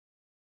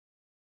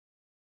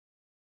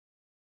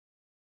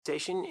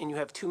Station, and you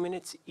have 2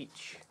 minutes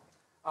each.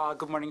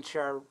 Good morning,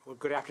 Chair. Well,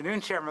 good afternoon,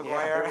 Chair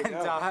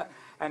McGuire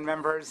and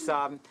members.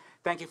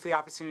 Thank you for the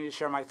opportunity to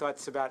share my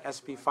thoughts about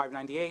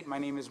SB598. My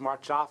name is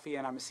Marc Joffe,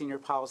 and I'm a Senior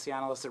Policy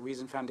Analyst at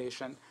Reason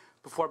Foundation.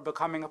 Before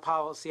becoming a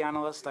policy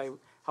analyst, I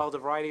held a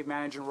variety of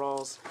management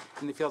roles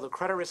in the field of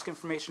credit risk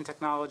information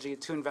technology at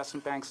 2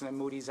 investment banks and at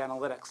Moody's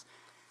Analytics.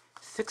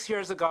 6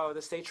 years ago,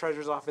 the State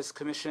Treasurer's Office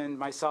commissioned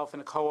myself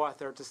and a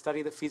co-author to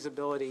study the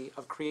feasibility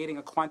of creating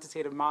a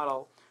quantitative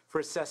model for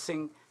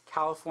assessing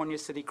California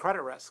city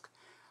credit risk.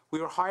 We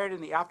were hired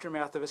in the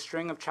aftermath of a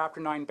string of Chapter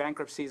 9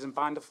 bankruptcies and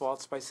bond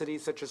defaults by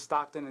cities such as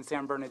Stockton and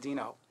San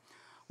Bernardino.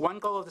 One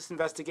goal of this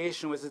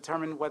investigation was to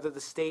determine whether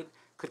the state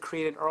could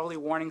create an early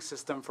warning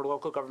system for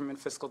local government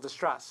fiscal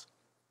distress.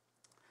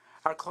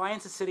 Our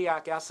clients at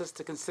CityAC asked us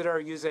to consider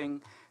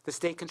using the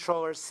State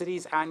Controller's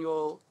city's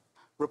annual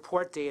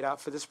report data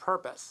for this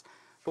purpose.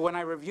 But when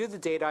I reviewed the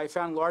data, I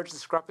found large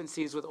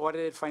discrepancies with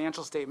audited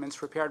financial statements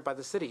prepared by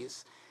the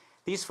cities.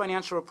 These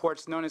financial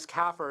reports, known as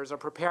CAFRs, are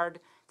prepared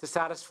to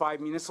satisfy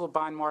municipal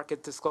bond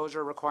market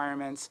disclosure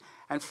requirements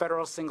and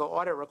federal single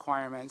audit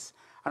requirements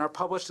and are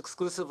published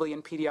exclusively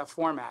in PDF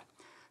format.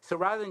 So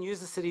rather than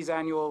use the city's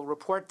annual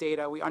report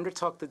data, we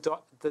undertook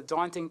the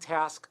daunting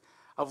task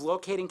of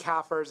locating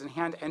CAFRs and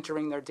hand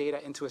entering their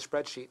data into a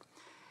spreadsheet.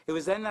 It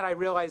was then that I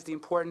realized the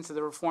importance of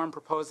the reform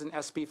proposed in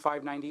SB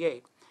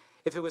 598.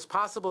 If it was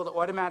possible to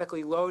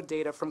automatically load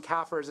data from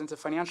CAFRs into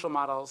financial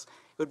models,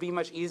 it would be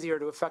much easier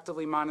to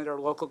effectively monitor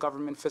local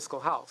government fiscal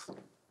health.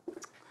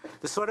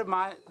 This sort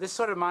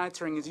of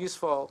monitoring is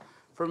useful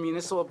for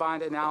municipal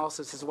bond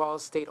analysis as well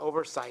as state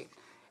oversight.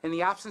 In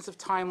the absence of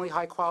timely,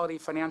 high-quality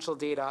financial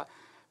data,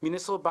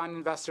 municipal bond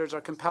investors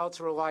are compelled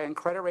to rely on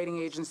credit rating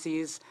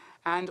agencies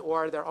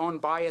and/or their own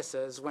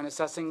biases when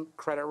assessing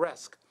credit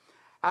risk.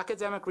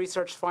 Academic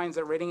research finds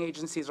that rating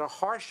agencies are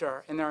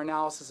harsher in their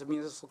analysis of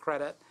municipal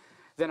credit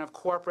than of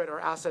corporate or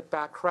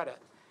asset-backed credit.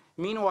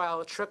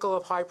 Meanwhile, a trickle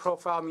of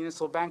high-profile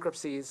municipal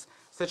bankruptcies,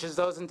 such as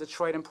those in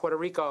Detroit and Puerto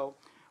Rico,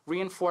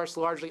 reinforce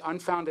largely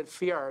unfounded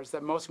fears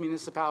that most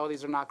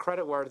municipalities are not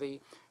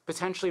creditworthy,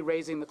 potentially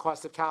raising the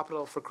cost of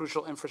capital for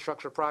crucial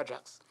infrastructure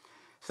projects.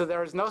 So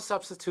there is no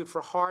substitute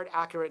for hard,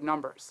 accurate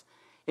numbers.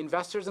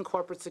 Investors in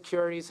corporate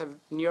securities have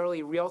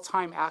nearly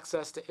real-time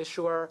access to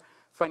issuer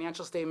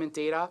financial statement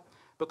data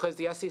because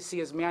the SEC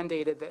has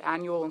mandated that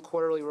annual and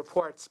quarterly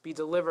reports be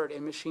delivered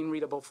in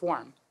machine-readable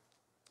form.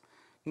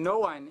 No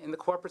one in the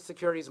corporate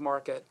securities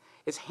market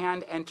is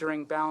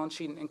hand-entering balance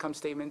sheet and income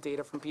statement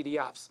data from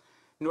PDFs,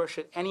 nor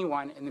should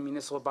anyone in the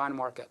municipal bond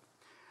market.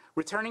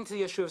 Returning to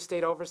the issue of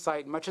state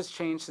oversight, much has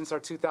changed since our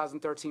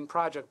 2013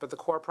 project, but the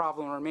core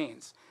problem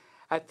remains.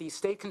 At the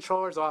State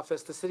Controller's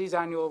Office, the city's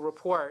annual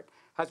report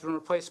has been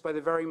replaced by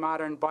the very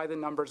modern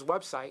by-the-numbers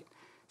website.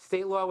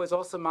 State law was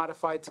also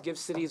modified to give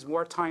cities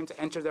more time to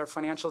enter their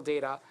financial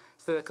data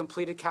so that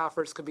completed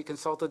CAFRs could be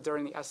consulted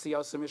during the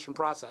SCO submission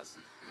process.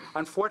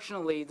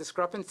 Unfortunately,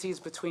 discrepancies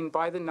between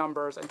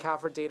by-the-numbers and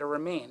CAFR data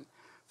remain.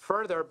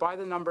 Further,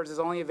 by-the-numbers is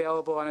only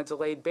available on a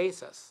delayed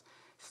basis.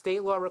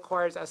 State law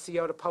requires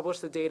SCO to publish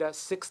the data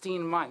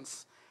 16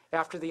 months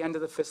after the end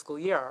of the fiscal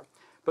year,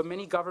 but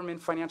many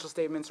government financial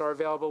statements are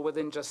available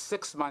within just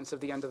 6 months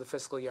of the end of the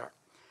fiscal year.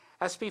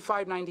 SB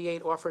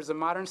 598 offers a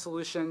modern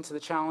solution to the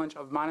challenge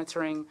of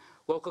monitoring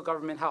local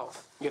government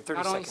health. You have 30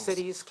 Not only seconds.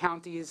 cities,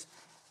 counties,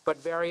 but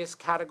various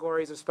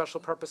categories of special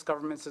purpose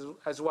governments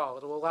as well.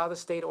 It will allow the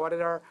state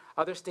auditor,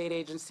 other state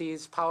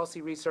agencies,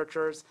 policy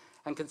researchers,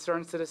 and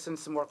concerned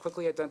citizens to more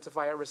quickly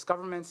identify at-risk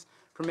governments,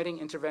 permitting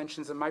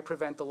interventions that might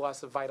prevent the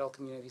loss of vital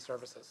community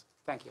services.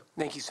 Thank you.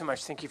 Thank you so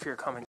much. Thank you for your comment.